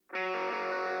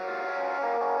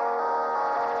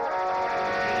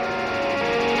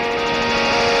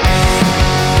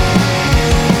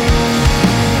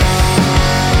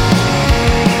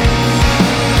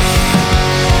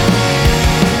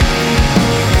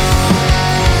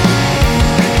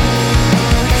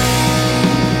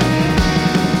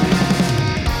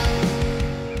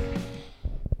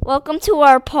Welcome to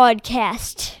our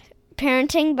podcast,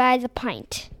 Parenting by the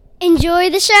Pint. Enjoy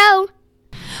the show.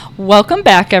 Welcome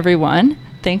back, everyone.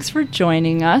 Thanks for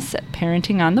joining us at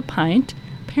Parenting on the Pint.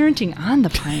 Parenting on the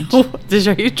Pint.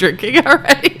 Are you drinking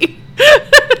already?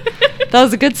 That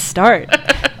was a good start.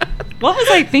 What was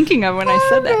I thinking of when I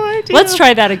said that? No idea. Let's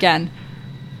try that again.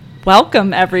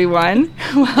 Welcome, everyone.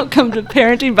 Welcome to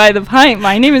Parenting by the Pint.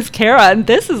 My name is Kara, and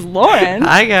this is Lauren.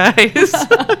 Hi, guys.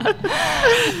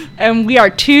 And we are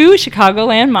two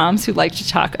Chicagoland moms who like to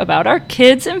talk about our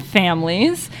kids and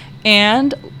families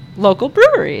and local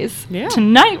breweries. Yeah.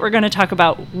 Tonight, we're going to talk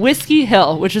about Whiskey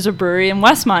Hill, which is a brewery in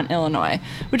Westmont, Illinois,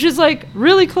 which is like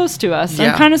really close to us.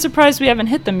 Yeah. I'm kind of surprised we haven't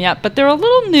hit them yet, but they're a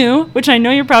little new, which I know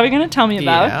you're probably going to tell me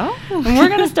about. Yeah. And we're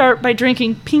going to start by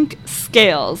drinking Pink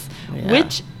Scales, Yeah.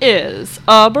 which is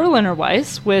a Berliner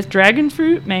Weiss with dragon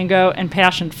fruit, mango, and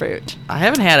passion fruit. I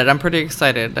haven't had it. I'm pretty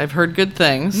excited. I've heard good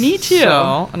things. Me too.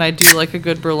 And I do like a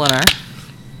good Berliner.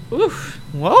 Oof.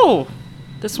 Whoa.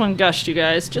 This one gushed, you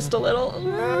guys, just a little. I'm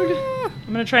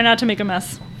going to try not to make a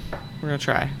mess. We're going to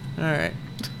try. All right.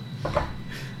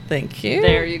 Thank you.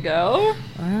 There you go.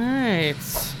 All right.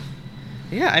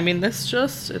 Yeah, I mean, it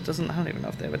doesn't, I don't even know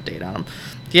if they have a date on them.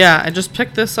 Yeah, I just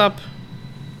picked this up.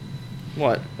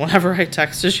 Whenever I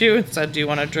texted you and said, do you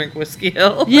want to drink Whiskey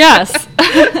Hill? Yes.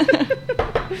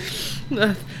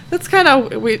 That's kind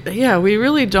of, we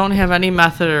really don't have any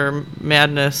method or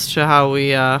madness to how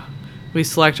we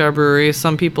select our breweries.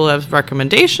 Some people have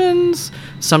recommendations.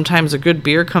 Sometimes a good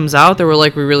beer comes out that we're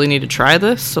like, we really need to try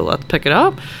this, so let's pick it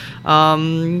up.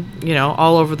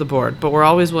 All over the board. But we're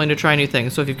always willing to try new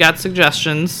things. So if you've got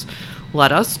suggestions,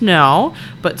 let us know.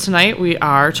 But tonight we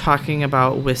are talking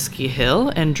about Whiskey Hill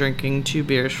and drinking 2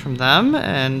 beers from them.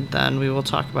 And then we will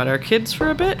talk about our kids for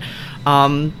a bit.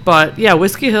 But yeah,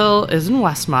 Whiskey Hill is in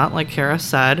Westmont, like Kara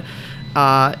said.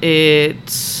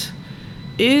 It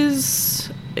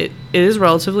is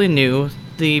relatively new.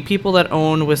 The people that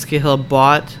own Whiskey Hill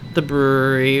bought the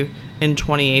brewery in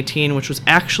 2018, which was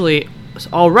actually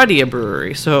already a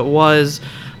brewery. So it was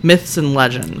Myths and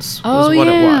Legends was what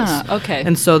it was. Okay.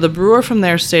 And so the brewer from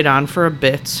there stayed on for a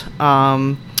bit.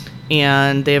 And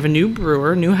they have a new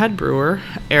head brewer,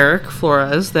 Eric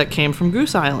Flores, that came from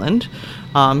Goose Island.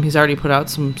 He's already put out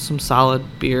some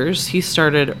solid beers. He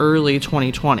started early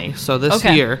 2020, so this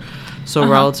year. So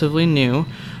relatively new.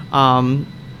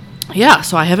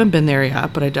 So I haven't been there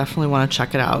yet, but I definitely want to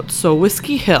check it out. So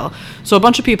Whiskey Hill. So a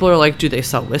bunch of people are like, do they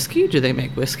sell whiskey? Do they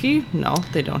make whiskey? No,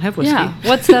 they don't have whiskey. Yeah.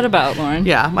 What's that about, Lauren?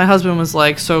 Yeah, my husband was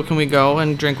like, so can we go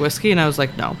and drink whiskey? And I was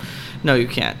like, no, you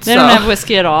can't. They don't have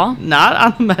whiskey at all? Not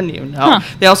on the menu, no.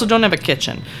 They also don't have a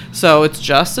kitchen. So it's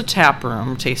just a tap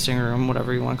room, tasting room,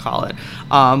 whatever you want to call it.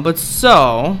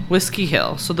 Whiskey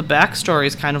Hill. So the backstory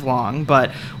is kind of long,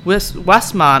 but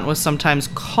Westmont was sometimes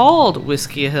called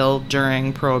Whiskey Hill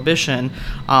during Prohibition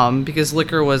because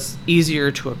liquor was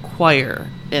easier to acquire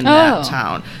in that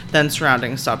town than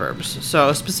surrounding suburbs.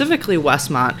 So specifically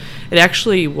Westmont, it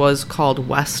actually was called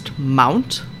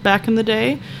Westmount back in the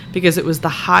day because it was the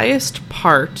highest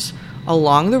part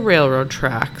along the railroad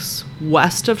tracks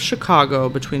west of Chicago,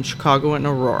 between Chicago and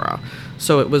Aurora.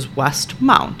 So it was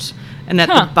Westmount. And at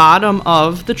the bottom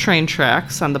of the train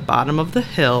tracks, on the bottom of the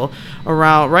hill,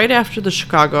 right after the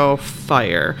Chicago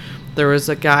fire, there was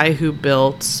a guy who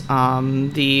built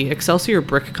the Excelsior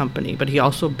Brick Company, but he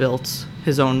also built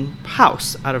his own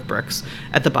house out of bricks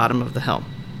at the bottom of the hill.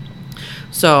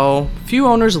 So a few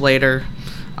owners later,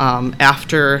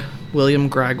 after William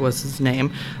Gregg was his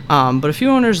name, but a few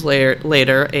owners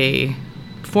later, a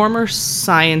former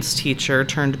science teacher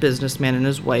turned businessman and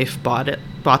his wife bought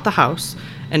the house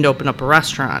and opened up a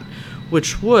restaurant,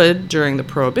 which would, during the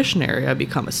Prohibition era,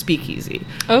 become a speakeasy.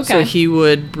 Okay. So he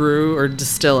would brew, or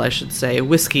distill, I should say,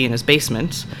 whiskey in his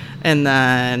basement, and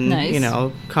then,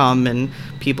 Nice. come and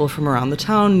people from around the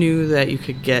town knew that you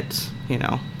could get,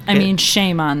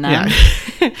 Shame on them.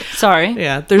 Yeah. Sorry.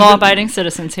 Yeah. Law-abiding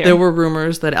citizens here. There were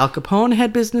rumors that Al Capone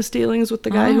had business dealings with the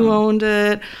guy who owned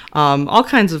it. All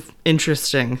kinds of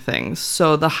interesting things.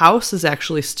 So the house is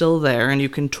actually still there, and you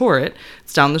can tour it.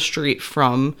 It's down the street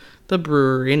from the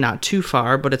brewery, not too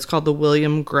far, but it's called the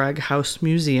William Gregg House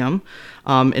Museum.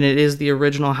 And it is the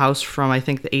original house from, I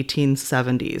think, the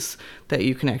 1870s that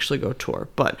you can actually go tour.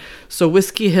 But so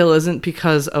Whiskey Hill isn't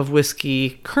because of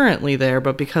whiskey currently there,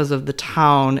 but because of the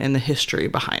town and the history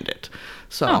behind it.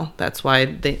 So that's why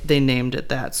they named it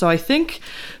that. So I think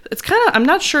it's kind of, I'm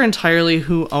not sure entirely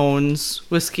who owns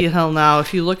Whiskey Hill now.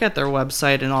 If you look at their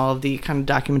website and all of the kind of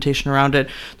documentation around it,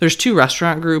 there's 2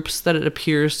 restaurant groups that it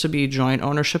appears to be joint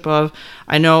ownership of.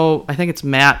 I think it's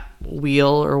Matt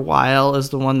Weil is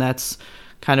the one that's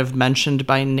kind of mentioned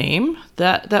by name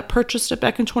that purchased it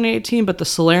back in 2018, but the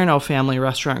Salerno family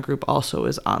restaurant group also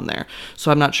is on there.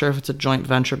 So I'm not sure if it's a joint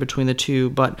venture between the two,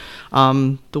 but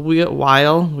the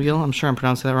Wheel, I'm sure I'm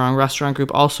pronouncing that wrong, restaurant group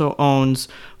also owns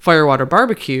Firewater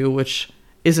Barbecue, which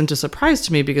isn't a surprise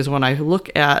to me because when I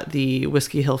look at the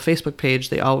Whiskey Hill Facebook page,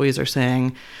 they always are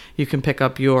saying you can pick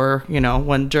up your,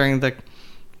 when during the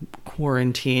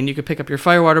quarantine, you could pick up your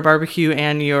Firewater Barbecue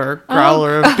and your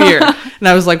growler of beer. And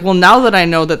I was like, well, now that I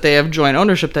know that they have joint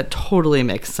ownership, that totally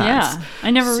makes sense. Yeah,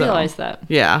 I never realized that.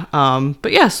 Yeah.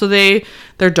 But yeah, so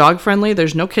they're dog friendly.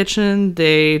 There's no kitchen.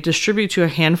 They distribute to a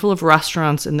handful of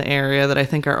restaurants in the area that I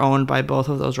think are owned by both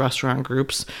of those restaurant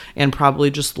groups and probably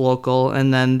just local.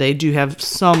 And then they do have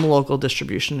some local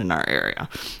distribution in our area.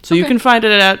 So you can find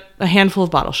it at a handful of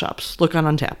bottle shops. Look on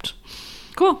Untapped.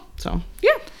 Cool. So,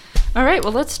 yeah. All right,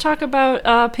 well, let's talk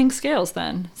about Pink Scales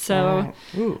then. So,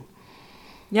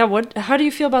 yeah, how do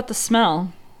you feel about the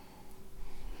smell?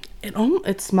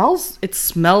 It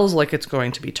smells like it's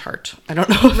going to be tart. I don't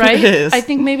know if it is. I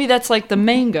think maybe that's like the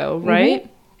mango,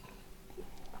 right?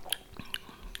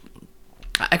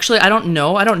 Actually, I don't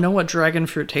know. I don't know what dragon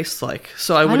fruit tastes like,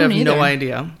 so I would have no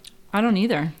idea. I don't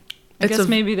either. I guess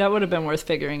maybe that would have been worth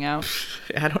figuring out.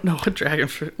 I don't know what dragon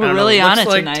fruit we're really on it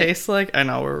tonight. Tastes like. I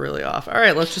know we're really off. All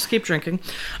right, let's just keep drinking.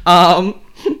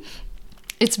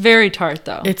 It's very tart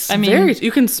though.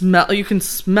 You can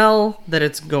smell that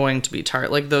it's going to be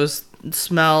tart. Like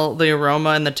the aroma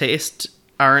and the taste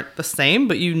aren't the same,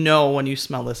 but when you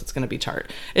smell this, it's going to be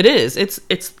tart. It is.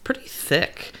 It's pretty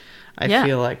thick. I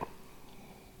feel like.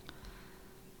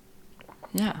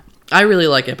 Yeah. I really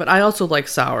like it, but I also like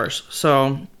sours.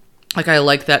 So. Like I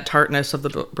like that tartness of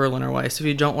the Berliner Weiss. If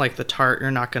you don't like the tart, you're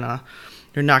not gonna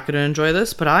enjoy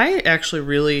this. But I actually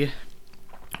really,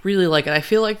 really like it. I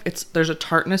feel like there's a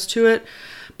tartness to it,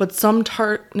 but some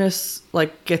tartness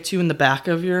like gets you in the back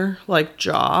of your like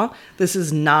jaw. This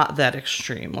is not that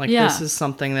extreme. Like this is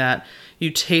something that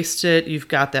you taste it, you've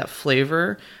got that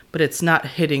flavor, but it's not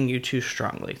hitting you too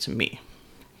strongly to me.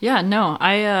 Yeah, no,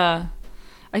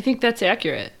 I think that's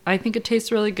accurate. I think it tastes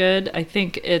really good. I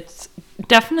think it's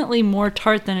definitely more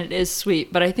tart than it is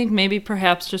sweet, but I think maybe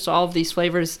perhaps just all of these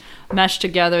flavors mesh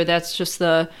together. That's just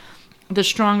the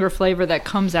stronger flavor that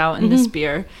comes out in this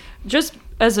beer. Just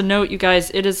as a note, you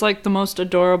guys, it is like the most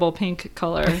adorable pink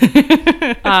color.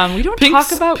 We don't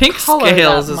talk about Pink color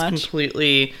Scales that much. Is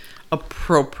completely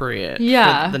appropriate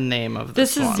for the name of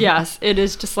this one. Yes, it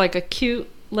is just like a cute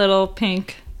little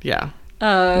pink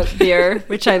beer,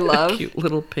 which I love. Cute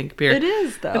little pink beer. It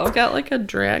is, though. It's got like a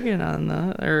dragon on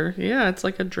it's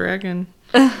like a dragon.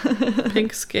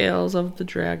 Pink Scales of the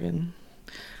dragon.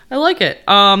 I like it.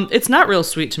 It's not real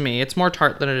sweet to me. It's more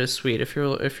tart than it is sweet. If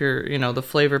you're the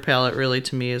flavor palette really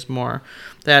to me is more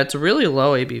that it's a really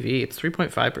low ABV. It's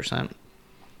 3.5%.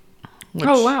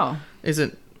 Oh, wow.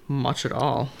 Isn't much at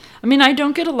all. I mean, I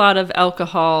don't get a lot of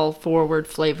alcohol forward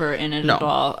flavor in it at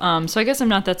all. So I guess I'm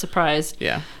not that surprised.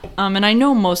 Yeah. And I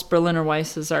know most Berliner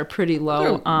Weisses are pretty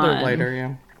low they're lighter,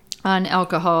 yeah. On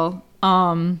alcohol.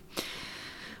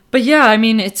 But yeah, I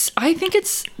mean, I think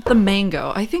it's the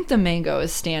mango. I think the mango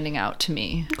is standing out to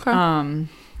me. Okay.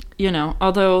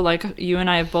 Although like you and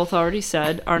I have both already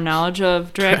said, our knowledge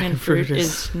of dragon fruit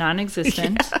is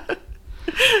non-existent.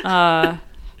 Yeah.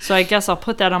 So I guess I'll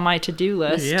put that on my to-do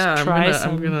list. Yeah,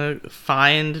 I'm gonna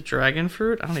find dragon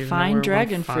fruit. I don't even know where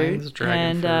dragon one fruit finds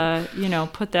dragon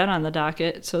and put that on the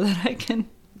docket so that I can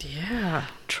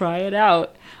try it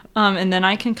out. And then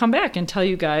I can come back and tell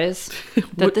you guys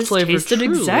that this tasted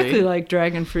exactly like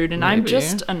dragon fruit, and I'm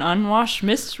just an unwashed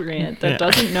miscreant that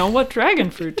doesn't know what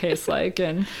dragon fruit tastes like.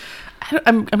 And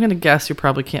I'm gonna guess you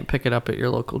probably can't pick it up at your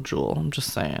local Jewel. I'm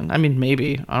just saying. I mean,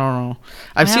 maybe. I don't know.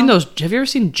 I've seen those. Have you ever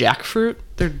seen jackfruit?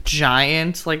 They're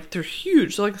giant. Like they're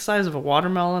huge. They're like the size of a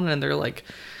watermelon, and they're like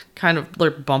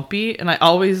they're bumpy. And I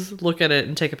always look at it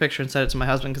and take a picture and send it to my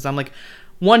husband because I'm like,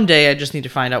 one day I just need to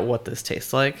find out what this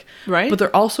tastes like. Right. But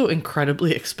they're also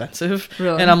incredibly expensive.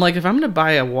 Really? And I'm like, if I'm gonna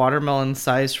buy a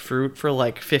watermelon-sized fruit for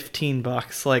like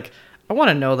 $15, like. I want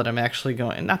to know that I'm actually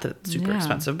going. Not that it's super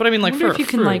expensive, but I mean, like, for if you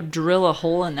can like drill a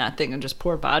hole in that thing and just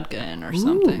pour vodka in or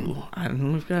something. I don't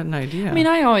know. We've got an idea. I mean,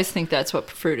 I always think that's what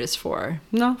fruit is for.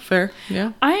 No, fair.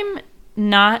 Yeah. I'm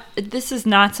not. This is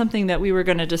not something that we were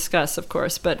going to discuss, of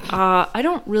course, but I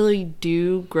don't really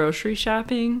do grocery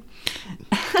shopping.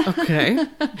 Okay,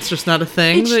 it's just not a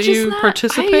thing that you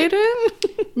participate in.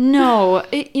 No,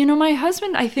 my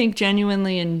husband, I think,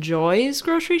 genuinely enjoys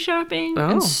grocery shopping.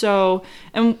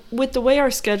 And with the way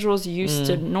our schedules used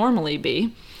to normally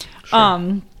be,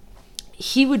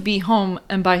 he would be home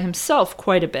and by himself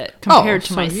quite a bit compared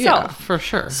to myself. Yeah, for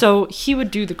sure. So he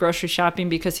would do the grocery shopping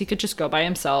because he could just go by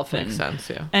himself. Makes sense,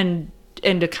 yeah.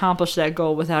 And accomplish that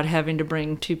goal without having to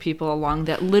bring two people along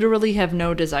that literally have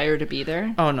no desire to be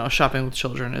there. Oh no, shopping with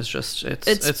children is just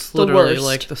it's the literally worst.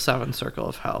 like the seventh circle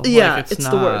of hell. Yeah, like, it's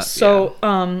the worst. So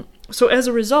so as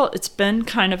a result, it's been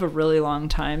kind of a really long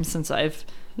time since I've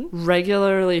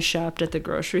regularly shopped at the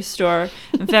grocery store.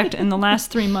 In fact, in the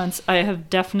last 3 months, I have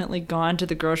definitely gone to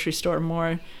the grocery store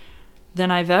more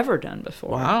than I've ever done before.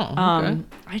 Wow. Okay.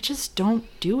 I just don't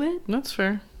do it. That's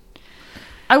fair.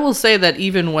 I will say that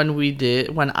even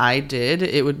when I did,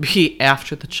 it would be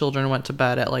after the children went to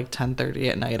bed at like 10:30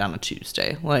 at night on a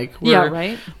Tuesday. Like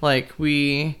right. Like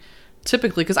we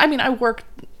typically, because I mean I work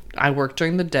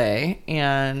during the day,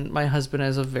 and my husband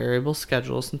has a variable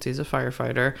schedule since he's a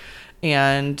firefighter,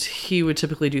 and he would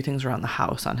typically do things around the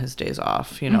house on his days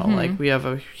off. You know, like we have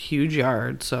a huge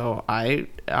yard, so I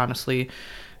honestly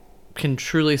can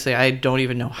truly say I don't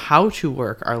even know how to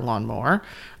work our lawnmower.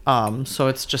 So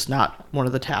it's just not one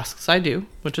of the tasks I do,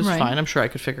 which is fine. I'm sure I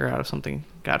could figure out if something,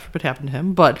 God forbid, happened to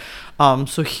him. But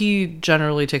so he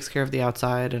generally takes care of the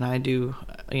outside, and I do,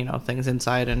 things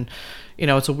inside. And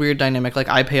it's a weird dynamic. Like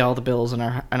I pay all the bills in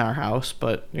our house,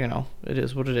 but it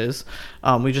is what it is.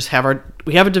 We just have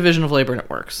a division of labor, and it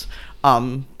works.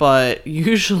 But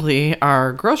usually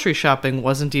our grocery shopping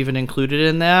wasn't even included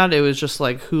in that. It was just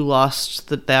like who lost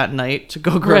that night to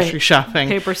go grocery shopping.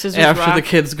 Paper, scissors, after rock. the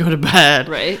kids go to bed.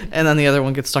 Right. And then the other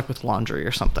one gets stuck with laundry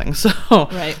or something. So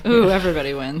right. Ooh,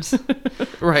 everybody wins.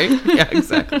 Right? Yeah,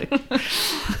 exactly.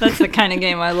 That's the kind of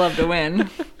game I love to win.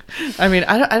 I mean,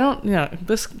 I don't,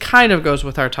 this kind of goes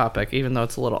with our topic, even though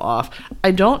it's a little off.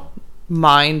 I don't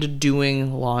mind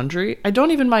doing laundry. I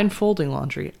don't even mind folding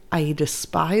laundry. I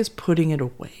despise putting it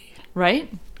away. Right?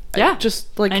 Yeah.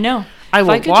 I know. I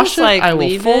will wash it, I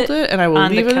will fold it, and I will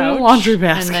leave it in a laundry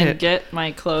basket. And then get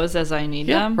my clothes as I need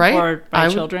them. Right? Or my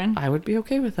children. I would be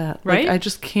okay with that. Right? Like, I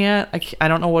just can't, I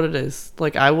don't know what it is.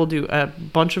 Like, I will do a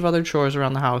bunch of other chores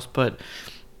around the house, but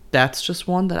that's just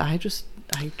one that I just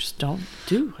don't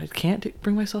do. I can't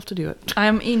bring myself to do it.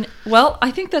 I mean, well,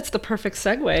 I think that's the perfect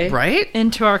segue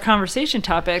into our conversation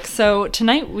topic. So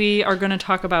tonight we are going to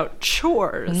talk about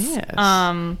chores. Yes.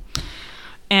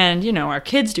 And, our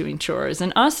kids doing chores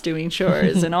and us doing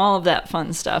chores and all of that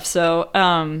fun stuff. So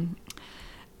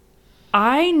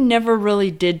I never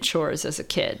really did chores as a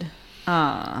kid.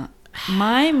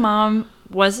 My mom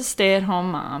was a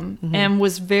stay-at-home mom and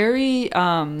was very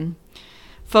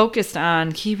focused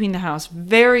on keeping the house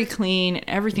very clean.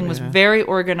 Everything was very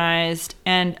organized.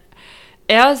 And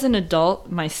as an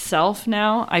adult myself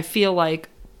now, I feel like,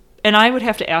 and I would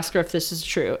have to ask her if this is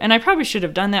true. And I probably should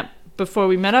have done that before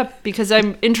we met up because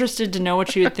I'm interested to know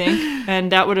what she would think.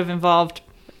 And that would have involved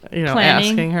planning,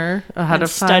 asking her ahead of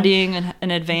time, studying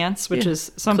in advance, which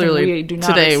is something clearly, we do not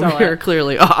today excel we are at.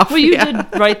 clearly off. Well, you did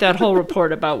write that whole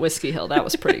report about Whiskey Hill. That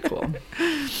was pretty cool.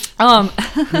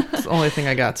 It's the only thing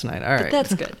I got tonight. All right.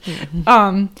 That's good.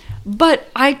 But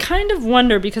I kind of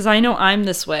wonder, because I know I'm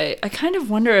this way, I kind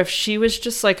of wonder if she was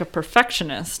just like a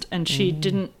perfectionist and she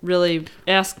didn't really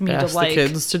ask me to like the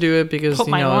kids to do it because put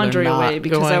my laundry away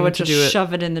because I would just shove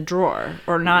shove it in the drawer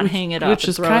or not hang it up, which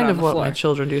is kind of what floor. My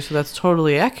children do. So that's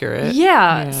totally accurate.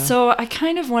 Yeah. So I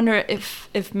kind of wonder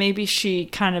if maybe she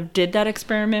kind of did that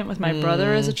experiment with my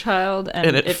brother as a child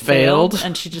and it failed,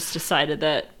 and she just decided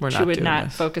that she would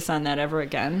not focus on that ever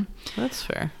again. That's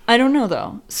fair. I don't know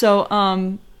though. So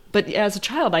but as a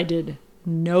child I did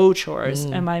no chores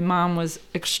and my mom was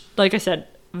like I said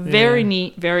very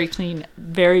neat, very clean,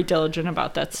 very diligent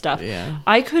about that stuff. Yeah.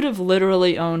 I could have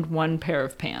literally owned one pair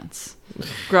of pants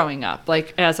growing up.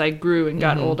 Like as I grew and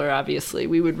got older, obviously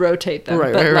we would rotate them.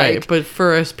 Right. But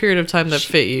for a period of time that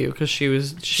fit you, because she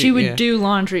would do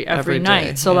laundry every night.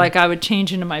 Day, so like I would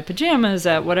change into my pajamas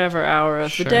at whatever hour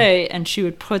of the day, and she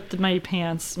would put my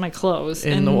clothes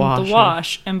in the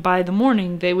wash, and by the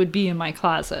morning they would be in my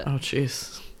closet. Oh,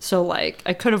 jeez. So like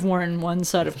I could have worn one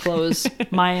set of clothes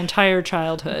my entire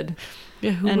childhood.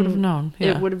 Yeah, who would have known?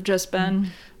 Yeah. It would have just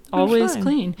been always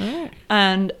clean. Right.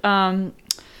 And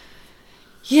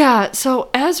yeah, so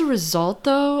as a result,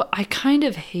 though, I kind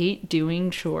of hate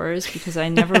doing chores because I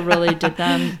never really did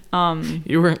them.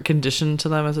 You weren't conditioned to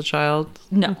them as a child?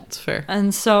 No. That's fair.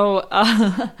 And so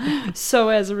so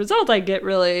as a result, I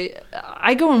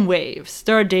go in waves.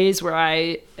 There are days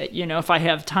where if I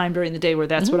have time during the day where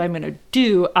that's what I'm going to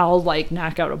do, I'll like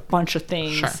knock out a bunch of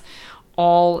things. Sure.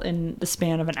 All in the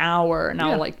span of an hour, and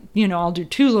I'll I'll do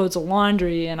 2 loads of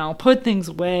laundry, and I'll put things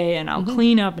away, and I'll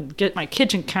clean up and get my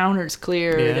kitchen counters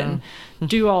cleared and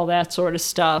do all that sort of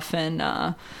stuff. And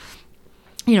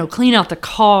clean out the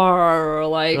car or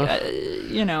like,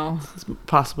 It's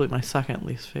possibly my second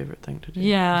least favorite thing to do.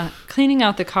 Yeah, cleaning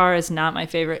out the car is not my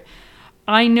favorite.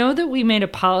 I know that we made a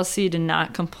policy to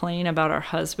not complain about our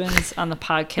husbands on the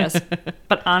podcast,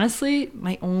 but honestly,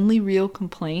 my only real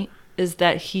complaint is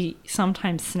that he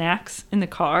sometimes snacks in the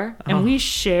car, and we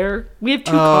have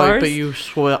two cars. But you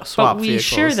swap but we vehicles,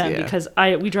 share them because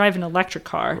we drive an electric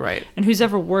car, right? And who's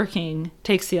ever working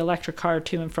takes the electric car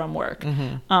to and from work,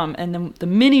 and then the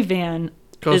minivan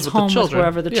is home with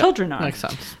wherever the children are. Makes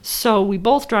sense. So we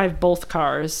both drive both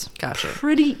cars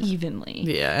pretty evenly.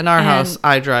 Yeah, in our house,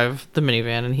 I drive the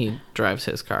minivan and he drives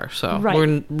his car. So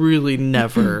we're really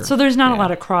never... So there's not a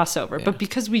lot of crossover. Yeah. But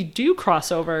because we do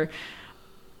crossover,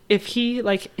 if he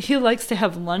likes to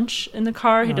have lunch in the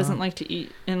car, he doesn't like to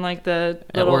eat in like the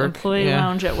little employee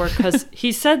lounge at work, because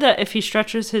he said that if he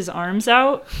stretches his arms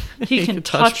out, he can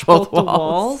touch both the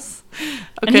walls.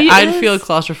 Okay, I'd feel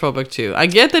claustrophobic too. I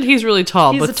get that he's really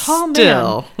tall, but a tall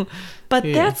still. Man, but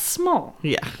that's small.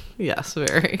 Yeah. Yes,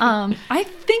 very. I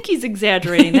think he's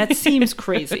exaggerating. That seems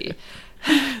crazy.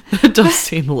 It does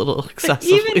seem a little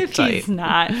excessively even if tight. He's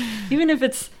not. Even if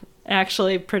it's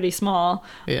actually pretty small.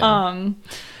 Yeah.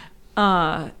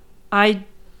 I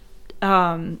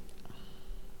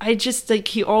just like,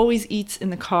 he always eats in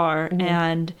the car,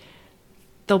 and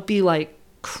there'll be like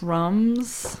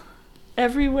crumbs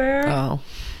everywhere. Oh.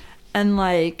 And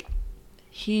like,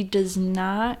 he does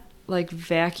not like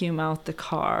vacuum out the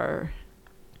car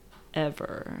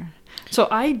ever. So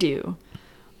I do.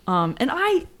 And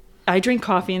I drink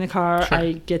coffee in the car. Sure.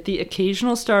 I get the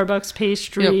occasional Starbucks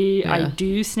pastry. Yep. Yeah. I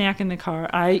do snack in the car.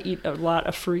 I eat a lot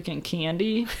of freaking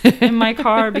candy in my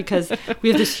car because we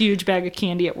have this huge bag of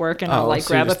candy at work, and I'll like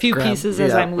grab a few pieces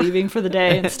as I'm leaving for the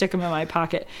day and stick them in my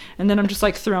pocket. And then I'm just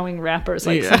like throwing wrappers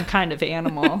like some kind of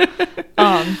animal.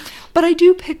 But I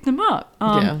do pick them up.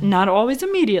 Not always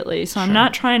immediately. So I'm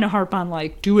not trying to harp on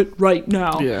like, do it right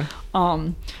now. Yeah.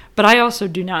 But I also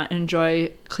do not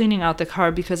enjoy cleaning out the car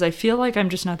because I feel like I'm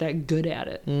just not that good at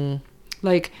it.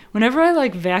 Like, whenever I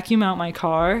like vacuum out my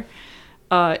car,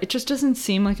 it just doesn't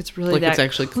seem like it's really like that it's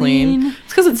actually clean. It's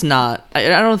because it's not.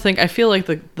 I feel like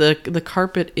the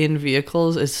carpet in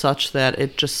vehicles is such that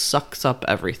it just sucks up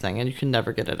everything and you can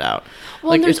never get it out.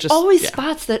 Well, like, and there's always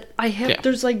spots that I have,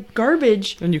 there's like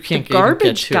garbage. And you can't the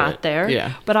garbage get got there.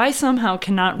 Yeah. But I somehow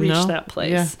cannot reach that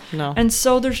place. Yeah, no. And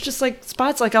so there's just like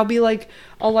spots, like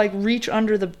I'll like reach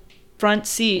under the front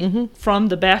seat from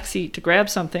the back seat to grab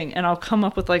something, and I'll come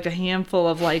up with like a handful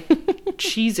of like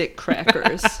Cheez-It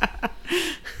crackers.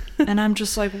 And I'm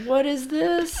just like, what is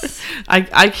this?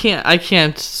 I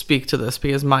can't speak to this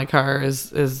because my car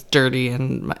is dirty,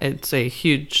 and it's a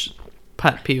huge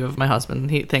pet peeve of my husband.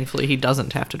 Thankfully he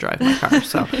doesn't have to drive my car,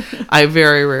 so I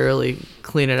very rarely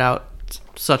clean it out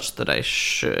such that I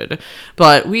should.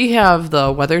 But we have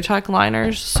the WeatherTech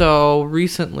liners, so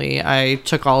recently I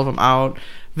took all of them out,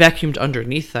 vacuumed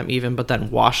underneath them even, but then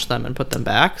washed them and put them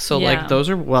back. So like, those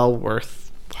are well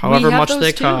worth however much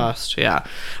they cost. Yeah.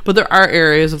 But there are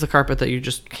areas of the carpet that you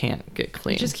just can't get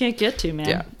clean. You just can't get to,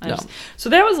 man. Yeah. So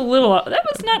that was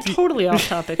not totally off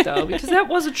topic though, because that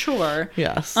was a chore.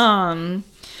 Yes.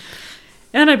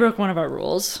 And I broke one of our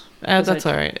rules. That's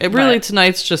all right.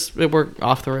 Tonight's just, we're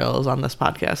off the rails on this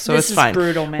podcast, so it's fine. This is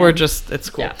brutal, man. It's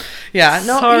cool. Yeah.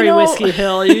 No, sorry, Whiskey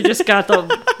Hill. You just got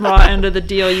the raw end of the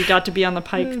deal. You got to be on the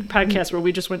podcast where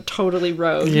we just went totally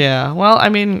rogue. Yeah. Well, I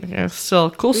mean, it's still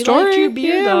a cool story. We like your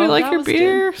beer, though. We like your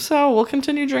beer, so we'll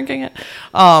continue drinking it.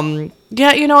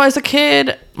 As a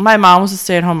kid, my mom was a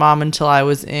stay-at-home mom until I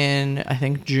was in, I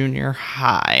think, junior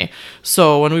high.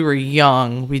 So when we were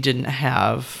young, we didn't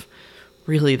have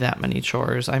really that many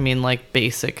chores. I mean, like,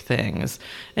 basic things.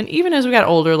 And even as we got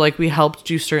older, like, we helped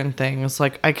do certain things.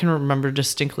 Like, I can remember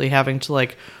distinctly having to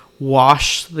like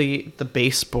wash the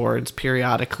baseboards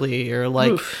periodically, or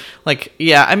like Oof.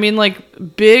 I mean,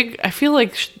 like, big, I feel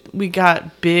like we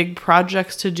got big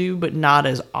projects to do, but not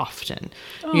as often,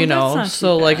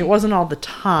 so like, it wasn't all the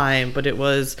time, but it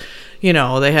was,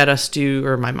 they had us do,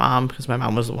 or my mom, because my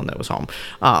mom was the one that was home.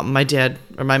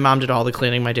 My mom did all the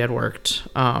cleaning, my dad worked,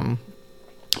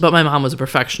 but my mom was a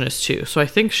perfectionist too. So I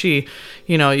think she,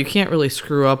 you can't really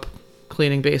screw up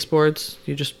cleaning baseboards.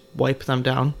 You just wipe them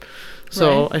down.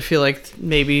 So right. I feel like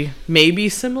maybe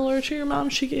similar to your mom,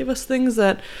 she gave us things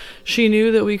that she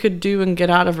knew that we could do and get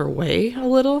out of her way a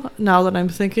little, now that I'm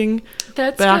thinking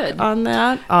back on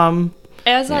that.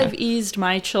 I've eased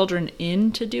my children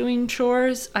into doing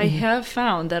chores, I have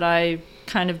found that I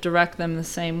kind of direct them the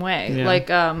same way. Yeah. Like,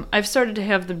 I've started to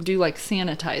have them do like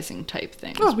sanitizing type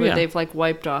things, where they've like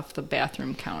wiped off the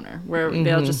bathroom counter, where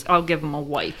I'll give them a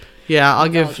wipe. Yeah, I'll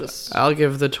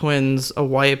give the twins a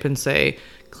wipe and say,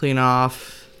 clean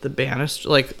off the banister,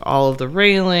 like all of the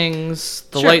railings,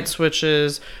 the Sure. light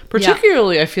switches.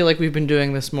 Particularly, I feel like we've been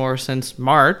doing this more since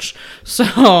March. So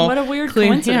What a weird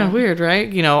coincidence. Yeah, weird,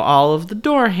 right? You know, all of the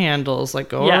door handles, like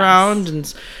go Yes. around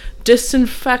and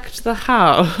disinfect the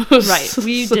house. Right. So-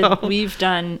 We've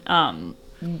done,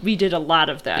 we did a lot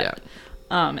of that.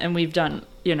 Yeah. And we've done,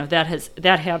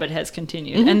 that habit has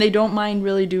continued. And they don't mind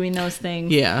really doing those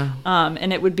things. Yeah.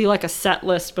 And it would be like a set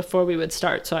list before we would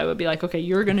start. So I would be like, okay,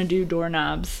 you're going to do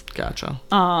doorknobs, Gotcha.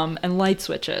 and light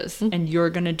switches, and you're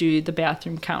going to do the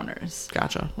bathroom counters.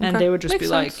 Gotcha. And Okay. they would just Makes be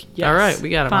sense. like, yes, all right, we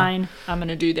got it. fine, I'm going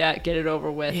to do that, get it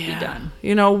over with, be done.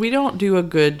 You know, we don't do a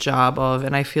good job of,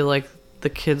 and I feel like the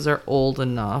kids are old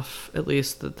enough, at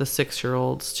least the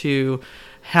 6-year-olds, to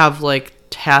have like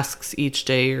tasks each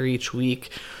day or each week.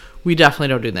 We definitely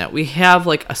don't do that. We have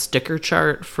like a sticker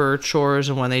chart for chores,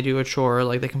 and when they do a chore,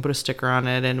 like they can put a sticker on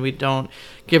it, and we don't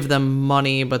give them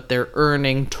money, but they're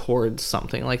earning towards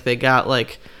something. Like they got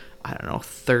like, I don't know,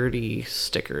 30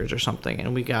 stickers or something,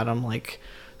 and we got them like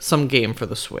some game for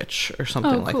the Switch or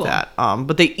something like cool. that.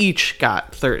 But they each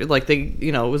got 30, like they,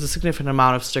 it was a significant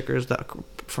amount of stickers that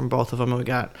from both of them. And we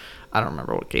got, I don't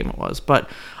remember what game it was, but,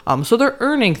 so they're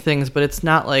earning things, but it's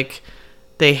not like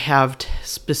they have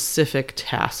specific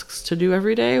tasks to do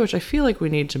every day, which I feel like we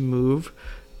need to move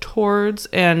towards.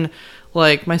 And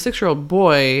like my 6-year-old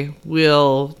boy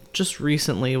will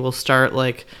start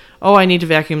like, oh, I need to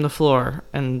vacuum the floor,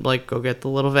 and like go get the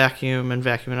little vacuum and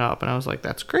vacuum it up. And I was like,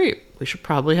 that's great. We should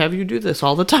probably have you do this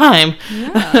all the time.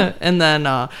 Yeah. And then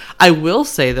I will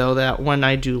say, though, that when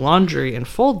I do laundry and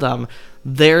fold them,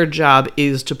 their job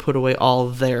is to put away all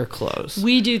their clothes.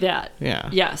 We do that. Yeah.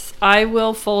 Yes. I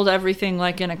will fold everything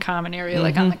like in a common area,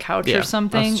 like on the couch Yeah, or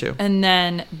something. us too. And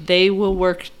then they will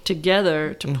work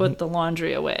together to put the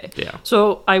laundry away. Yeah.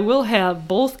 So I will have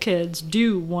both kids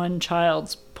do one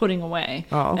child's putting away.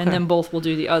 Oh, okay. And then both will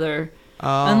do the other.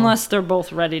 Oh. Unless they're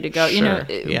both ready to go. Sure,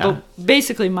 yeah. But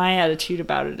basically my attitude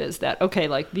about it is that, okay,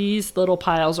 like these little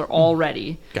piles are all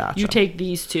ready. Gotcha. You take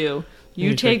these two. You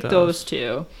You take take those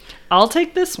two. I'll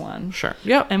take this one. Sure.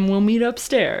 Yep. And we'll meet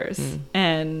upstairs,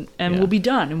 and we'll be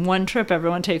done in one trip.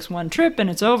 Everyone takes one trip, and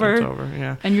it's over. It's over,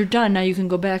 yeah. And you're done. Now you can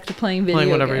go back to playing video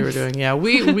Playing whatever games. you were doing. Yeah,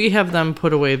 we have them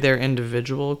put away their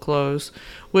individual clothes,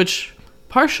 which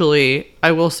partially,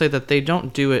 I will say that they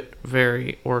don't do it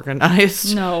very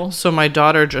organized. No. So my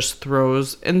daughter just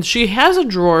throws, and she has a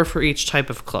drawer for each type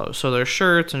of clothes. So there's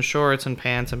shirts and shorts and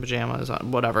pants and pajamas,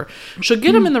 whatever. She'll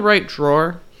get them in the right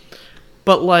drawer,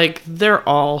 but like they're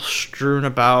all strewn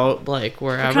about like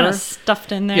wherever. Kind of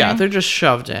stuffed in there. Yeah, they're just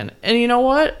shoved in. And you know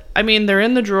what? I mean, they're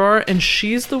in the drawer, and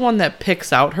she's the one that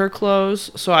picks out her clothes.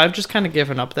 So I've just kind of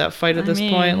given up that fight at this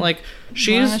point. Like, as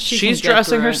she can she's get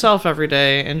dressing through it. herself every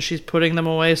day, and she's putting them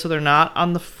away so they're not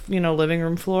on the living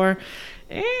room floor.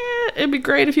 It'd be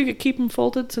great if you could keep them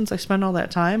folded, since I spend all that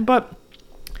time. But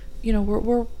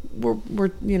we're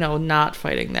not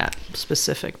fighting that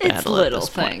specific battle. It's little at this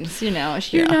point.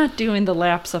 things, You're not doing the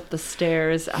laps up the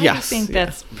stairs. I Yes, think yeah.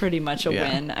 that's pretty much a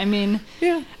Yeah. win. I mean,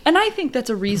 Yeah. and I think that's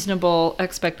a reasonable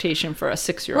expectation for a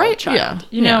 6-year-old Right, child.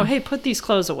 yeah. Hey, put these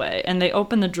clothes away. And they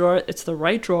open the drawer. It's the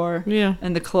right drawer. Yeah.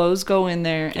 And the clothes go in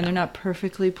there, and they're not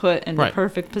perfectly put in Right. the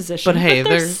perfect position. But hey,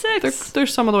 they're they're 6. they're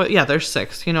some of the way. Yeah, they're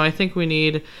 6. I think we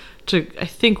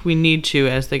need to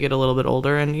as they get a little bit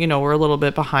older, and we're a little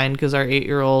bit behind because our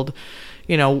 8-year-old,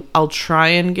 I'll try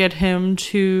and get him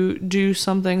to do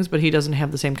some things, but he doesn't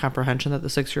have the same comprehension that the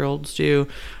 6-year-olds do.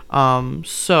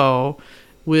 So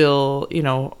we'll,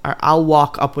 I'll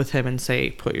walk up with him and say,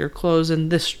 put your clothes in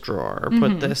this drawer, or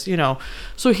put this,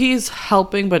 So he's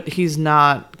helping, but he's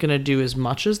not going to do as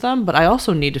much as them. But I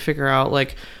also need to figure out,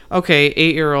 like, okay,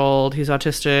 8-year-old, he's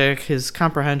autistic. His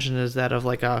comprehension is that of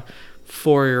like a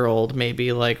 4-year-old,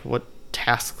 maybe. Like, what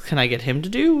tasks can I get him to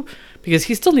do? Because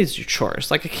he still needs to do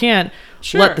chores. Like, I can't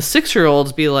let the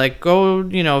 6-year-olds be like, go,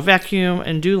 vacuum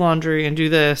and do laundry and do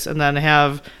this, and then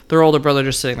have their older brother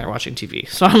just sitting there watching TV.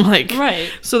 So I'm like, Right.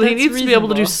 So he That's needs to be able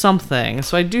to do reasonable. something.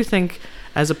 So I do think,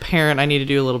 as a parent, I need to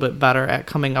do a little bit better at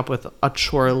coming up with a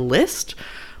chore list.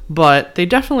 But they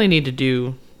definitely need to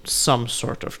do some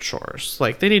sort of chores.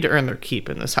 Like, they need to earn their keep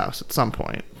in this house at some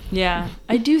point. Yeah,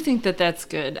 I do think that that's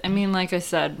good. I mean, like I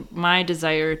said, my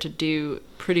desire to do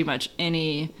pretty much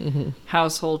any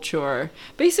household chore,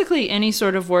 basically any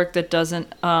sort of work that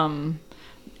doesn't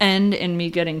end in me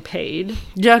getting paid,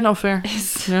 Yeah, no, fair.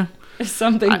 Yeah. is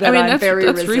something that I'm very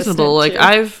that's reasonable. Like,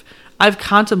 resistant to. I've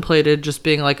contemplated just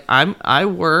being like, I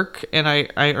work and I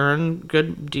earn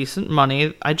good, decent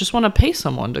money. I just want to pay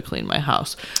someone to clean my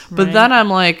house. But Right. then I'm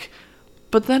like,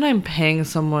 But then I'm paying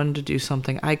someone to do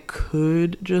something I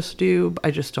could just do, but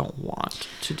I just don't want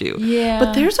to do. Yeah.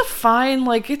 But there's a fine,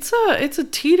 like, it's a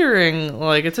teetering,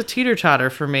 like, it's a teeter-totter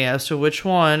for me as to which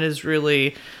one is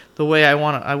really the way I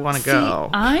want to go.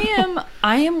 I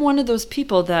am one of those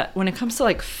people that when it comes to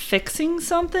like fixing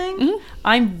something,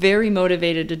 I'm very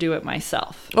motivated to do it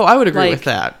myself. Oh, I would agree with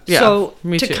that. Yeah. So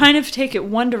me to too. kind of take it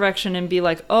one direction and be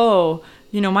like, oh,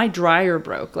 my dryer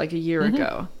broke like a year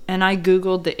ago, and I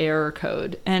Googled the error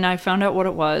code and I found out what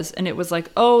it was, and it was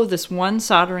like, oh, this one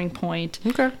soldering point,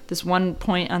 this one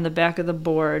point on the back of the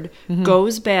board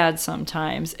goes bad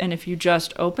sometimes, and if you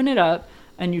just open it up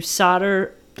and you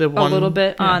solder a little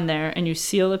bit on there and you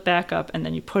seal it back up and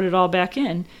then you put it all back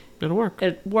in, it'll work.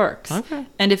 It works. Okay.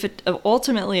 And if it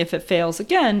fails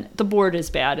again, the board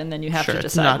is bad, and then you have to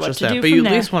decide what to do. But you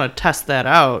at least want to test that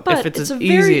out. But if it's as a easy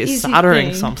very as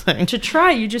soldering something to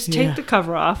try, you just take the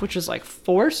cover off, which is like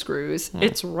 4 screws.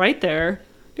 It's right there.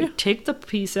 You take the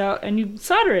piece out and you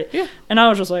solder it. Yeah. And I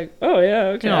was just like, oh yeah,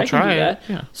 okay, I'll I can try do that.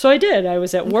 Yeah. So I did. I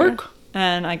was at work.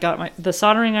 And I got the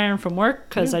soldering iron from work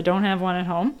because I don't have one at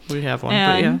home. We have one,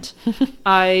 and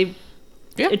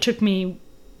it took me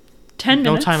 10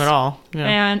 minutes. No time at all. Yeah.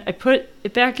 And I put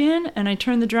it back in and I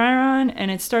turn the dryer on and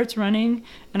it starts running.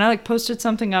 And I like posted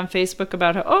something on Facebook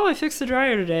about how, I fixed the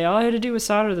dryer today. All I had to do was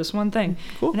solder this one thing.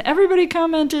 Cool. And everybody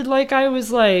commented like I was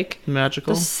like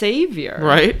magical, the savior.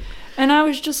 Right. And I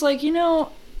was just like, do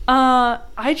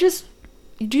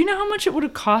you know how much it would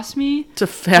have cost me to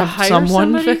have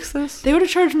someone fix this? They would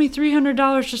have charged me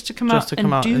 $300 just to come out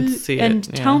and see it and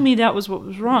tell me that was what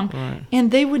was wrong. Right. And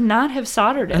they would not have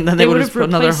soldered it. And then they would have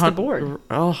replaced the board.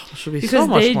 Oh, it should be so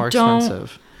much more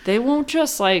expensive. They won't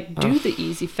just like do the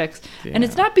easy fix. Yeah. And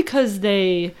it's not because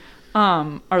they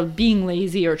are being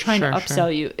lazy or trying to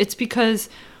upsell you. It's because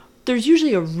there's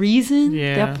usually a reason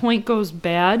that point goes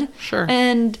bad. Sure.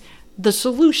 And the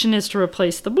solution is to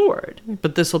replace the board.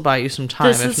 But this will buy you some time,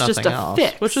 if nothing else. This is just a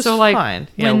fix. Which is fine.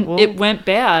 When it went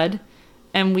bad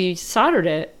and we soldered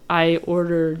it, I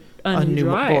ordered a new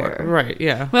dryer. Board. Right,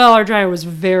 yeah. Well, our dryer was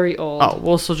very old. Oh,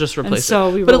 we'll still just replace so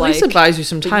it. We but were at least it buys you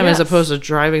some time as opposed to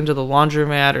driving to the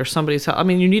laundromat or somebody's house. I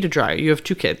mean, you need a dryer. You have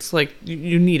 2 kids. Like,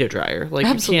 you need a dryer. Like,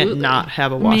 Absolutely. You can't not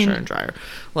have a washer and dryer.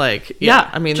 Like,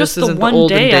 I mean, just this isn't the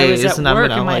olden days. I was at and work I'm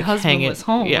gonna, and my like, husband hang was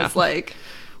home. Yeah. Was like...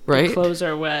 Right? The clothes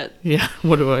are wet. Yeah,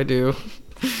 what do I do?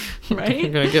 Right?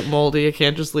 I'm going to get moldy. I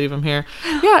can't just leave them here.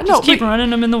 Yeah, just keep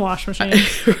running them in the wash machine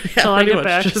until I get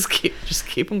back. Just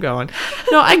keep them going.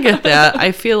 No, I get that.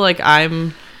 I feel like I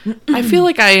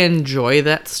enjoy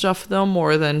that stuff, though,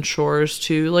 more than chores,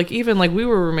 too. Like, even, like, we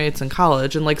were roommates in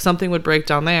college, and, like, something would break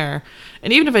down there.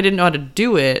 And even if I didn't know how to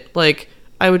do it, like...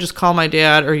 I would just call my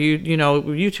dad, or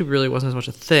YouTube really wasn't as much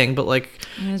a thing, but like,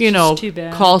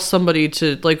 call somebody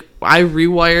to like. I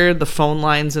rewired the phone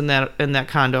lines in that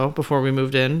condo before we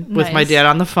moved in with my dad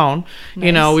on the phone.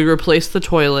 Nice. We replaced the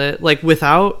toilet like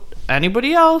without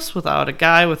anybody else, without a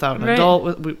guy, without an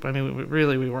adult. We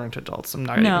weren't adults. I'm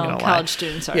not even gonna lie. College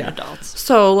students aren't adults.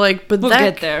 So like, but we'll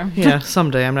get there. Yeah,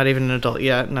 someday. I'm not even an adult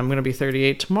yet, and I'm gonna be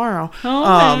 38 tomorrow.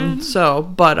 Man. So,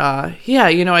 but I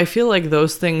feel like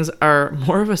those things are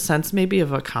more of a sense maybe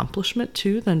of accomplishment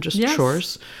too than just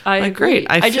chores. I agree.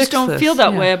 I just don't feel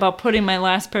that way about putting my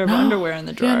last pair of underwear in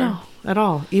the drawer. Yeah, no. At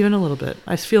all, even a little bit.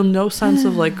 I feel no sense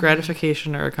of like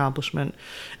gratification or accomplishment,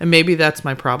 and maybe that's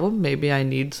my problem. Maybe I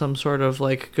need some sort of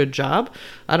like good job.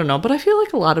 I don't know, but I feel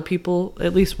like a lot of people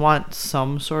at least want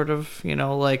some sort of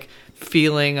like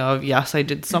feeling of yes, I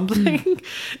did something,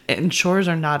 and chores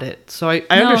are not it. So I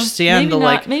understand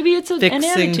maybe it's an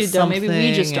attitude though. Maybe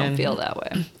we just don't feel that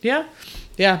way. Yeah.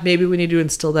 Maybe we need to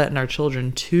instill that in our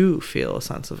children to feel a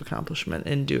sense of accomplishment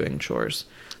in doing chores.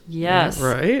 Yes. Yeah,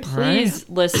 right. Please,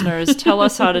 listeners, tell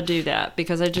us how to do that,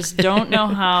 because I just don't know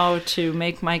how to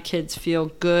make my kids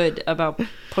feel good about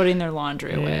putting their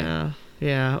laundry away.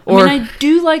 Yeah. I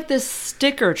do like this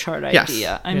sticker chart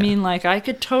idea. I mean, like, I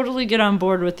could totally get on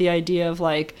board with the idea of,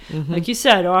 like, like you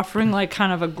said, offering, like,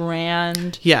 kind of a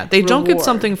grand Yeah, they don't get reward.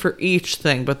 something for each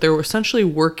thing, but they're essentially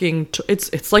working...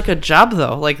 It's like a job,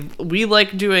 though. Like, we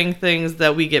like doing things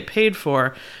that we get paid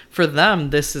for. For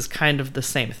them, this is kind of the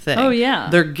same thing. Oh, yeah.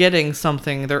 They're getting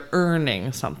something. They're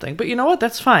earning something. But you know what?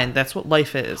 That's fine. That's what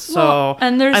life is. Well, so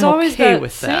and there's I'm always okay that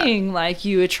with saying, like,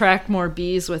 you attract more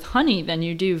bees with honey than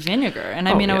you do vinegar. And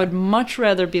I I would much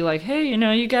rather be like, hey,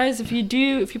 you guys, if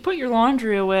you put your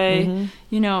laundry away,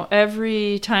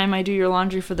 every time I do your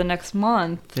laundry for the next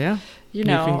month, you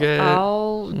know,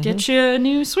 I'll get you a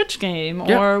new Switch game,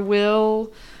 or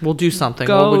we'll do something.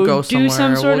 We'll go somewhere. Do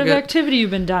some sort of activity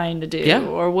you've been dying to do,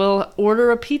 or we'll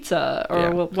order a pizza,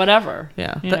 or whatever.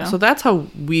 Yeah, so that's how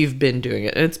we've been doing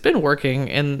it. It's been working,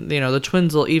 and the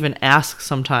twins will even ask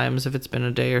sometimes if it's been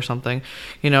a day or something.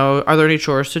 Are there any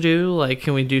chores to do? Like,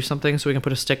 can we do something so we can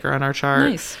put a sticker on our chart?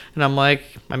 Nice. And I'm like,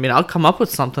 I'll come up with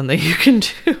something that you can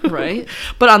do. Right.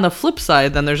 But on the flip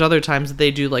side, then there's other times that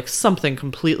they do like something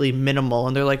completely minimal,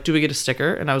 and they're like, "Do we get a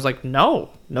sticker?" And I was like, No,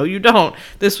 you don't.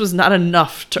 This was not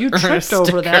enough to earn a sticker. You tripped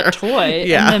over that toy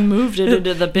and then moved it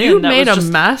into the bin. You made a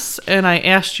mess, and I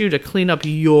asked you to clean up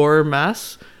your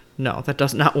mess. No, that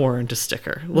does not warrant a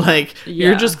sticker. Like,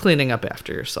 you're just cleaning up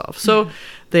after yourself. So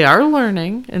they are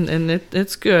learning, and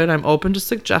it's good. I'm open to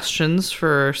suggestions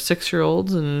for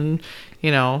 6-year-olds and,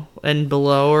 and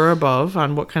below or above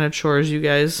on what kind of chores you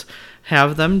guys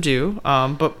have them do.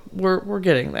 But we're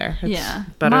getting there. It's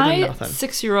better than nothing. My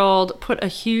 6-year-old put a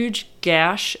huge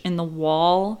gash in the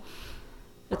wall.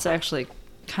 It's actually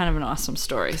kind of an awesome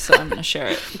story, so I'm going to share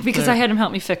it because I had him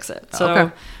help me fix it.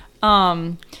 So,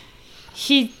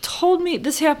 he told me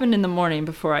this happened in the morning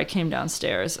before I came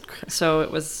downstairs. So it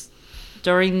was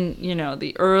during,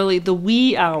 the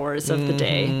wee hours of the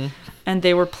day, and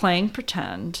they were playing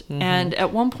pretend. And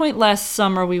at one point last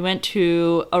summer, we went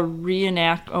to a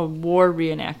war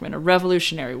reenactment, a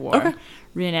Revolutionary War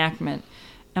reenactment.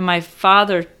 And my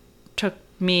father took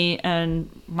me and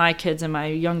my kids and my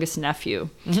youngest nephew.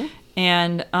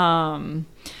 And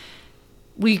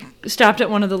we stopped at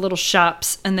one of the little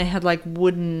shops, and they had like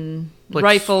wooden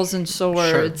rifles and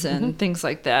swords and things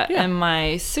like that. Yeah. And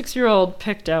my 6-year-old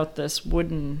picked out this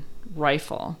wooden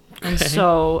rifle. And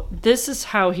so this is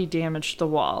how he damaged the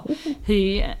wall.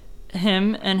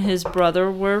 Him and his brother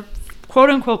were quote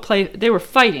unquote they were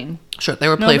fighting. Sure, they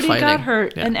were play fighting. Nobody got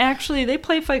hurt. Yeah. And actually they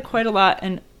play fight quite a lot,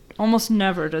 and almost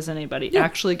never does anybody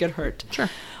actually get hurt. Sure.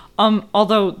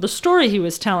 Although the story he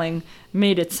was telling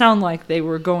made it sound like they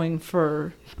were going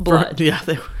for blood.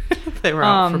 They were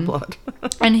out for blood.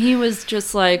 And he was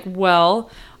just like,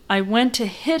 well, I went to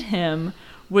hit him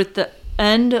with the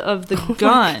end of the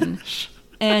gun,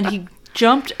 and he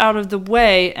jumped out of the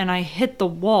way, and I hit the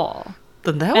wall.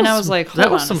 I was like, hold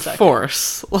on a second. That was some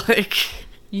force. Like,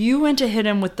 you went to hit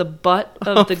him with the butt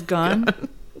of the gun,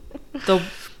 the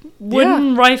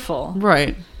wooden rifle,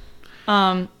 right?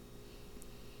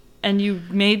 And you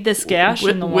made this gash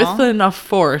in the wall? With enough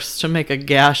force to make a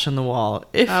gash in the wall.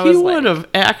 If he would have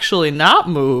actually not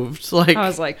moved, like... I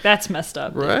was like, that's messed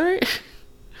up. Right?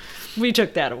 We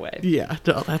took that away. Yeah,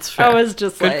 no, that's fair. I was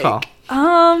just Good call.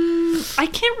 I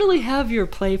can't really have your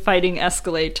play fighting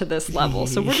escalate to this level,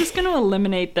 so we're just going to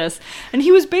eliminate this. And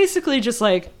he was basically just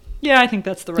like, yeah, I think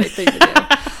that's the right thing to do.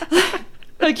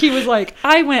 Like, he was like,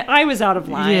 I was out of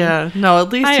line. Yeah, no, at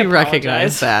least he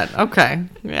recognized that. Okay,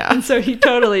 yeah. And so he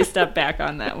totally stepped back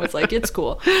on that, was like, it's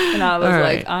cool. And I was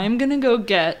like, I'm going to go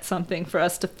get something for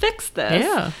us to fix this.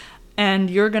 Yeah. And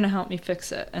you're going to help me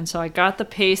fix it. And so I got the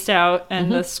paste out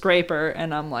and the scraper,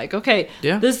 and I'm like, okay,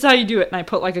 this is how you do it. And I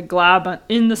put like a glob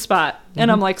in the spot,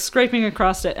 and I'm like scraping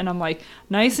across it, and I'm like,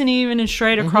 nice and even and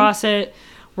straight across it.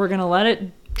 We're going to let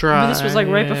it dry. This was like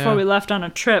right before we left on a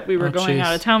trip. We were going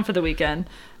out of town for the weekend.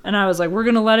 And I was like, we're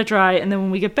going to let it dry. And then when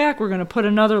we get back, we're going to put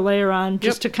another layer on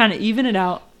just to kind of even it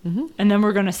out. And then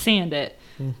we're going to sand it.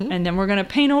 And then we're going to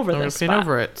paint over this spot. Paint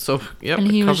over it. So, and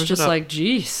he was just like,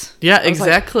 geez. Yeah,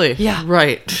 exactly. Like, yeah.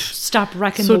 Right. Stop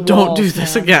wrecking the walls. So don't do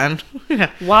this again.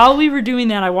 While we were doing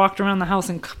that, I walked around the house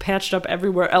and patched up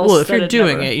everywhere else. Well, if you're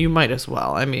doing it, you might as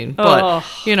well. I mean, but,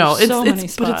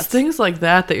 it's things like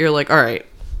that you're like, all right.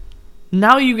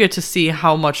 Now you get to see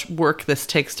how much work this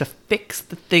takes to fix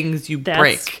the things you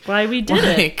break. That's why we did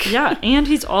it. Yeah, and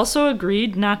he's also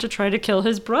agreed not to try to kill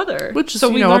his brother. Which is,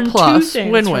 we a plus.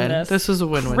 Win-win. This is a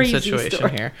win-win situation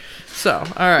here. So,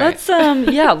 all right.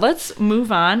 Let's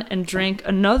move on and drink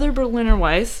another Berliner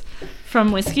Weiss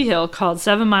from Whiskey Hill called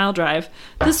 7 Mile Drive.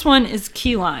 This one is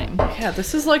key lime. Yeah,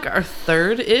 this is like our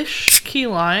third-ish key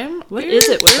lime. What is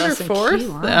it with us in fourth? Key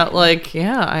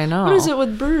lime? I know. What is it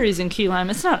with breweries in key lime?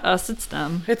 It's not us, it's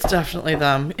them. It's definitely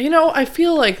them. I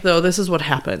feel like, though, this is what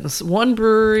happens. One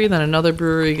brewery, then another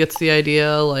brewery gets the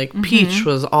idea. Like, peach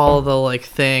was all the, like,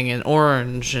 thing, and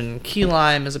orange, and key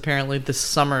lime is apparently this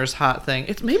summer's hot thing.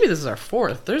 Maybe this is our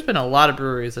fourth. There's been a lot of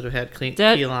breweries that have had key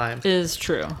lime. That is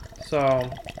true.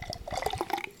 So...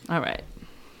 All right.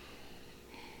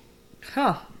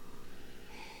 Huh.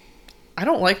 I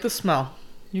don't like the smell.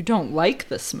 You don't like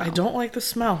the smell? I don't like the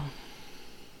smell.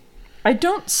 I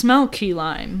don't smell key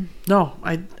lime. No,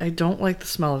 I don't like the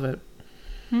smell of it.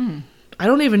 I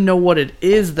don't even know what it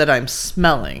is that I'm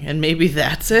smelling, and maybe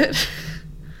that's it.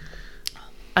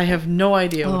 I have no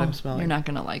idea what I'm smelling. You're not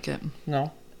going to like it.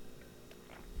 No.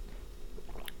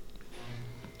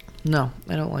 No,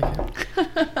 I don't like it.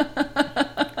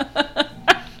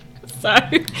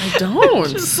 Sorry. I don't.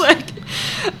 Just like,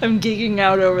 I'm geeking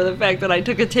out over the fact that I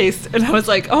took a taste and I was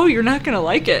like, oh, you're not going to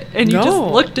like it. And you just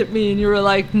looked at me and you were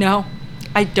like, no,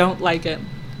 I don't like it.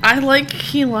 I like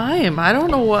key lime. I don't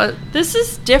know what. This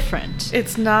is different.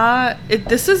 It's not.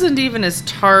 This isn't even as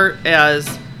tart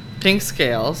as Pink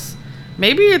Scales.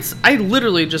 Maybe it's. I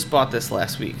literally just bought this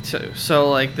last week too. So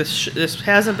like this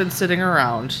hasn't been sitting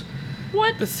around.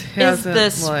 What is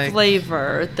this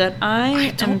flavor that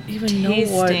I don't even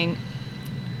tasting? Know what.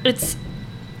 It's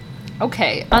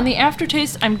okay. On the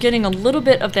aftertaste, I'm getting a little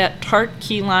bit of that tart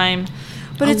key lime,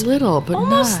 but it's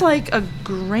almost not. like a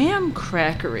graham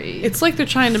crackery. It's like they're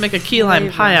trying to make a key lime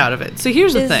pie out of it. So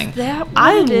here's the thing.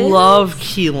 I love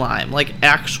key lime, like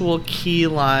actual key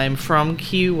lime from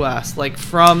Key West, like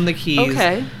from the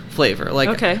Keys flavor.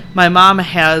 Like my mom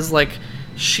has like.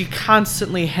 She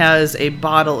constantly has a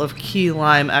bottle of key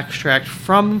lime extract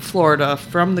from Florida,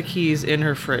 from the Keys in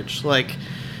her fridge. Like,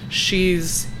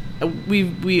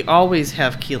 we always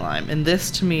have key lime. And this,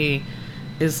 to me,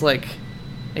 is like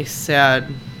a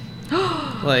sad,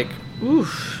 like,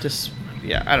 oof, just,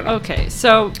 yeah, I don't know. Okay,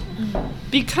 so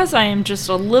because I am just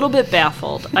a little bit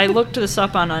baffled, I looked this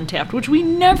up on Untappd, which we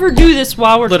never do this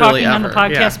while we're talking on the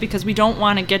podcast because we don't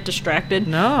want to get distracted.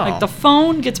 No. Like, the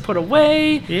phone gets put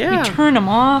away. Yeah. We turn them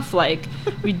off. Like,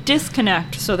 we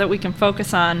disconnect so that we can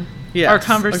focus on our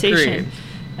conversation. Agreed.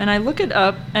 And I look it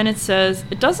up, and it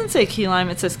doesn't say key lime,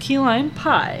 it says key lime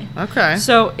pie. Okay.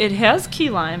 So it has key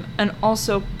lime and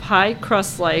also pie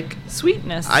crust-like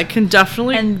sweetness. I can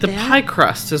definitely, pie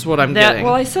crust is what I'm getting.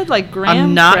 Well, I said like graham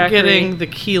I'm not crackery. getting the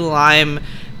key lime.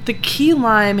 The key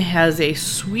lime has a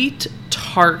sweet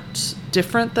tart,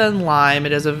 different than lime.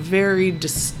 It has a very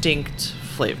distinct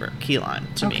flavor, key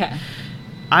lime, to me.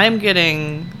 I'm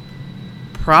getting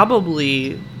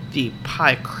probably the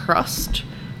pie crust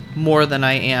more than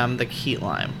I am the key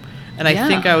lime. And I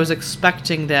think I was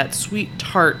expecting that sweet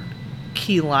tart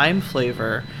key lime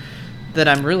flavor that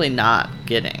I'm really not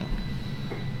getting.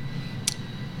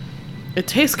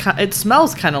 It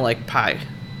smells kind of like pie.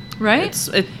 Right?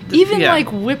 Even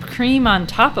like whipped cream on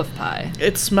top of pie.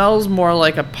 It smells more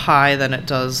like a pie than it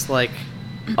does like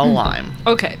a lime.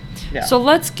 Okay. Yeah. So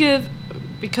let's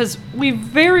because we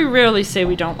very rarely say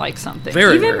we don't like something.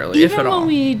 Very rarely, if at all. Even when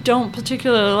we don't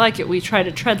particularly like it, we try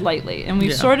to tread lightly. And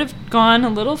we've sort of gone a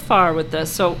little far with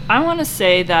this. So I want to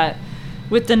say that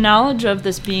with the knowledge of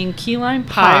this being key lime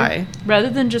pie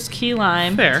rather than just key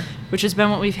lime, which has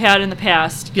been what we've had in the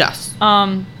past. Yes.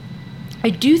 I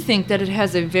do think that it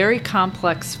has a very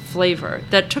complex flavor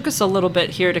that took us a little bit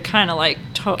here to kind of like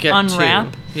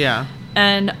unwrap. Yeah.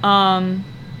 And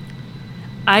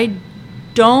I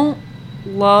don't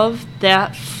love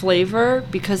that flavor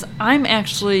because I'm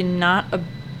actually not a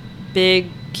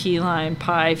big key lime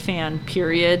pie fan,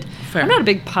 period. Fair. I'm not a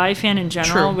big pie fan in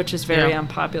general, which is very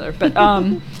unpopular. But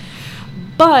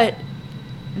but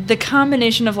the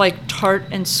combination of like tart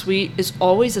and sweet is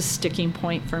always a sticking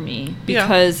point for me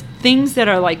because things that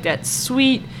are like that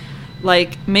sweet,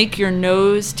 like make your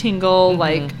nose tingle,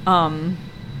 like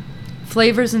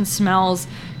flavors and smells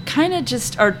kind of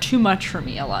just are too much for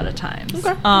me a lot of times.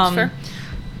 Okay, that's fair.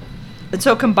 And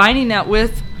so combining that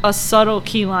with a subtle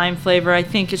key lime flavor, I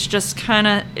think it's just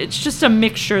a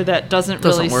mixture that doesn't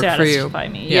really satisfy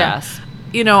me. Yeah. Yes.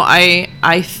 You know,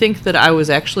 I think that I was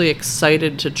actually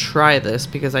excited to try this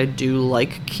because I do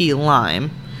like key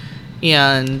lime,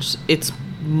 and it's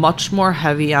much more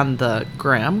heavy on the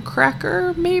graham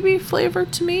cracker maybe flavor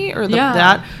to me, or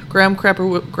that graham cracker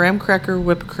whipped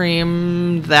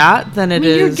cream than it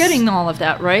is. You're getting all of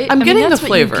that, right? I'm getting the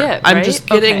flavor. I'm just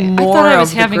getting more of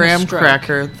the graham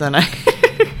cracker than I.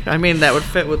 I mean, that would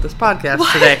fit with this podcast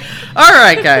today. All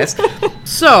right, guys.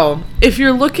 So, if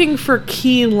you're looking for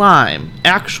key lime,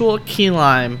 actual key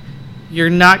lime,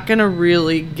 you're not going to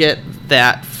really get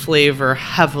that flavor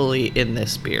heavily in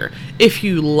this beer. If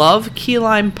you love key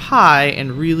lime pie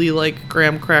and really like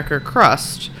graham cracker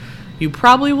crust, you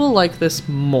probably will like this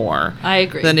more. I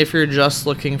agree. Than if you're just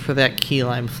looking for that key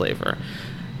lime flavor.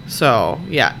 So,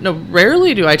 yeah. No,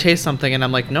 rarely do I taste something and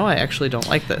I'm like, no, I actually don't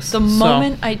like this. The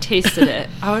moment I tasted it,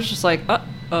 I was just like,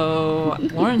 uh-oh,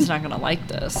 Lauren's not going to like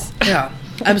this. Yeah.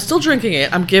 I'm still drinking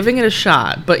it. I'm giving it a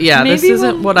shot. But yeah, maybe this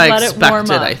isn't what I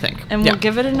expected, I think. And we'll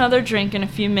give it another drink in a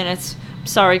few minutes.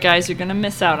 Sorry, guys, you're going to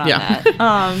miss out on that.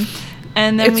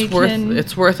 And then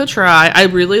it's worth a try. I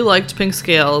really liked Pink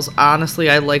Scales. Honestly,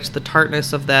 I liked the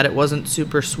tartness of that. It wasn't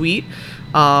super sweet.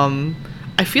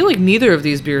 I feel like neither of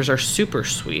these beers are super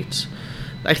sweet.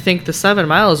 I think the 7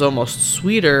 Mile is almost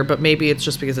sweeter, but maybe it's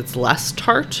just because it's less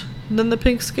tart than the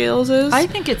Pink Scales is. I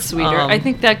think it's sweeter. I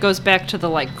think that goes back to the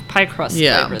like pie crust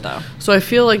flavor, though. So I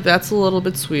feel like that's a little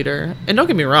bit sweeter. And don't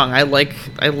get me wrong, I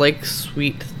like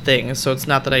sweet things, so it's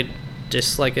not that I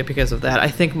dislike it because of that. I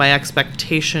think my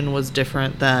expectation was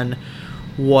different than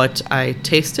what I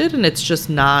tasted, and it's just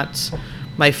not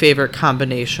my favorite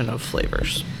combination of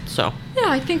flavors. So yeah,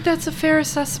 I think that's a fair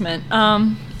assessment.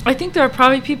 I think there are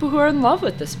probably people who are in love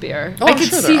with this beer. I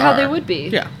could see how they would be.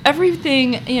 Yeah.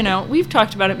 Everything, we've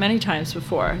talked about it many times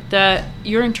before, that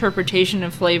your interpretation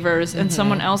of flavors and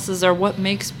someone else's are what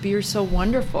makes beer so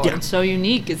wonderful and so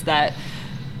unique, is that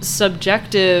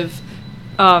subjective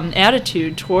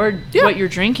attitude toward what you're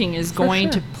drinking is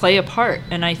going to play a part.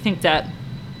 And I think that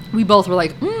we both were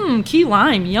like, key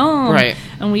lime, yum. Right.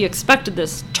 And we expected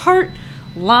this tart,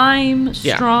 lime,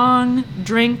 strong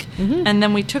drink, and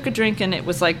then we took a drink and it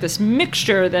was like this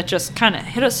mixture that just kind of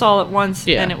hit us all at once,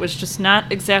 and it was just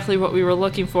not exactly what we were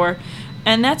looking for.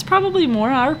 And that's probably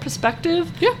more our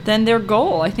perspective than their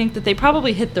goal. I think that they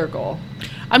probably hit their goal.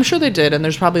 I'm sure they did, and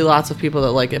there's probably lots of people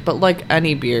that like it, but like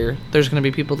any beer, there's going to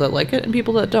be people that like it and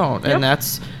people that don't, and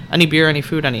that's any beer, any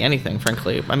food, anything,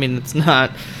 frankly. I mean, it's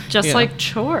not... Just like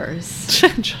chores.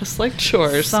 Just like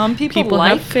chores. Some people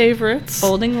like have favorites.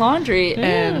 Folding laundry,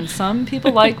 and some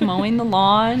people like mowing the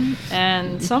lawn,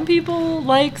 and some people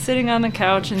like sitting on the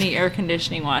couch in the air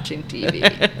conditioning watching TV.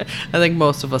 I think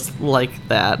most of us like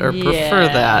that or prefer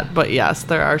that, but yes,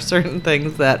 there are certain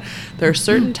things there are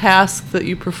certain tasks that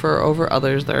you prefer over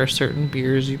others. There are certain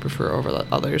beers you prefer over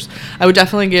others. I would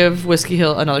definitely give Whiskey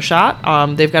Hill another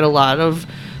shot. They've got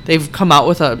they've come out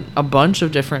with a bunch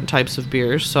of different types of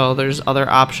beers, so there's other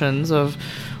options of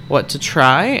what to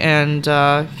try. And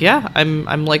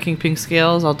I'm liking Pink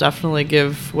Scales. I'll definitely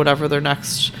give whatever their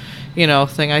next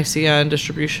thing I see on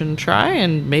distribution try,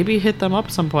 and maybe hit them up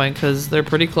at some point because they're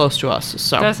pretty close to us.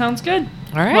 So that sounds good.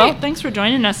 All right. Well, thanks for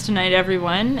joining us tonight,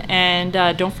 everyone, and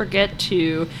don't forget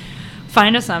to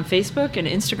find us on Facebook and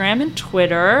Instagram and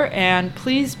Twitter, and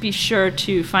please be sure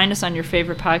to find us on your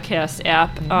favorite podcast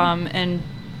app, and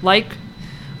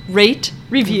rate,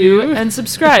 review, and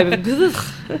subscribe.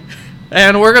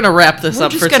 And we're going to wrap this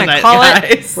up for tonight,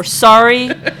 guys. We're sorry.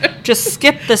 Just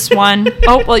skip this one.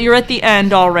 Oh, well, you're at the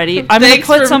end already. I'm going to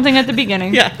put something at the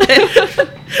beginning. Yeah.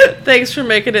 Thanks for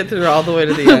making it through all the way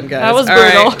to the end, guys. That was brutal.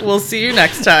 All right, we'll see you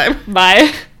next time.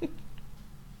 Bye.